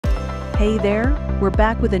Hey there, we're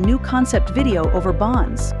back with a new concept video over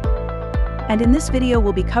bonds. And in this video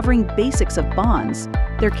we'll be covering basics of bonds,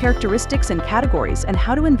 their characteristics and categories, and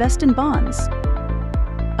how to invest in bonds.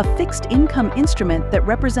 A fixed income instrument that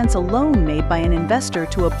represents a loan made by an investor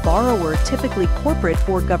to a borrower, typically corporate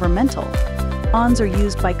or governmental. Bonds are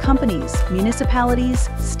used by companies,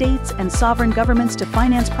 municipalities, states, and sovereign governments to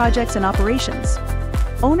finance projects and operations.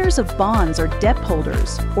 Owners of bonds are debt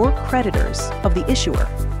holders or creditors of the issuer.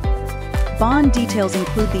 Bond details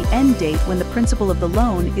include the end date when the principal of the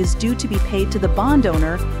loan is due to be paid to the bond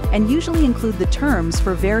owner and usually include the terms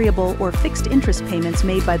for variable or fixed interest payments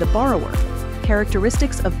made by the borrower.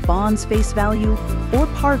 Characteristics of bonds: face value or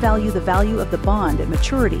par value, the value of the bond at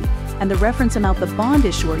maturity, and the reference amount the bond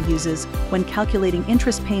issuer uses when calculating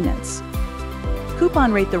interest payments.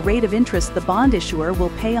 Coupon rate: the rate of interest the bond issuer will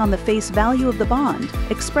pay on the face value of the bond,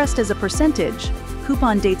 expressed as a percentage.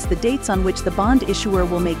 Coupon dates: the dates on which the bond issuer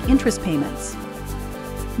will make interest payments.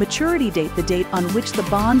 Maturity date: the date on which the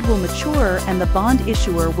bond will mature and the bond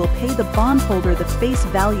issuer will pay the bondholder the face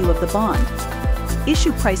value of the bond.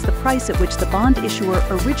 Issue price: the price at which the bond issuer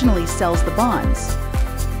originally sells the bonds.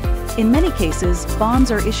 In many cases,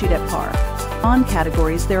 bonds are issued at par. Bond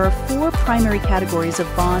categories: there are 4 primary categories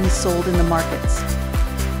of bonds sold in the markets.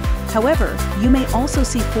 However, you may also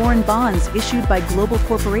see foreign bonds issued by global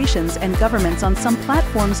corporations and governments on some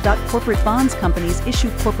platforms. Corporate bonds: companies issue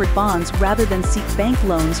corporate bonds rather than seek bank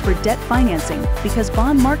loans for debt financing because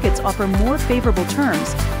bond markets offer more favorable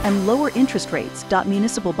terms and lower interest rates.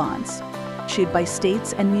 Municipal bonds issued by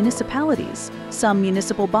states and municipalities. Some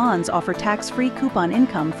municipal bonds offer tax-free coupon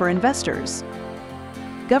income for investors.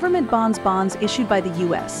 Government bonds: bonds issued by the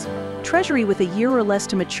U.S. Treasury with a year or less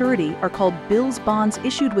to maturity are called bills. Bonds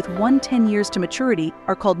issued with 10 years to maturity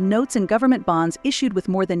are called notes, and government bonds issued with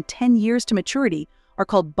more than 10 years to maturity are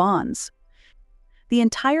called bonds. The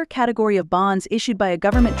entire category of bonds issued by a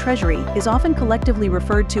government treasury is often collectively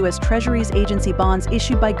referred to as treasuries. Agency bonds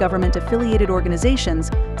issued by government-affiliated organizations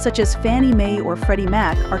such as Fannie Mae or Freddie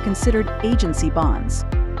Mac are considered agency bonds.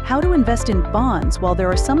 How to invest in bonds: while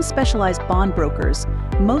there are some specialized bond brokers,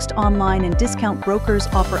 most online and discount brokers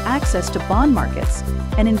offer access to bond markets,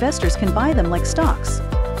 and investors can buy them like stocks.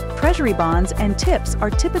 Treasury bonds and TIPS are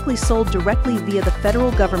typically sold directly via the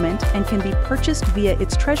federal government and can be purchased via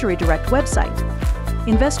its Treasury Direct website.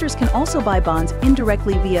 Investors can also buy bonds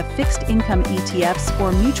indirectly via fixed income ETFs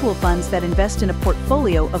or mutual funds that invest in a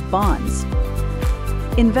portfolio of bonds.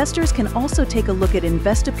 Investors can also take a look at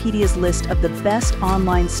Investopedia's list of the best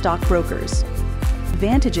online stockbrokers.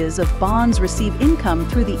 Advantages of bonds: receive income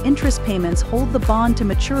through the interest payments, hold the bond to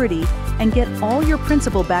maturity, and get all your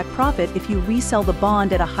principal back profit if you resell the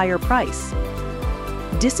bond at a higher price.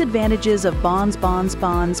 Disadvantages of bonds: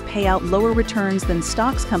 bonds pay out lower returns than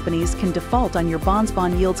stocks. Companies can default on your bonds.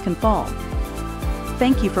 Bond yields can fall.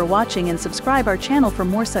 Thank you for watching, and subscribe our channel for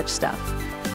more such stuff.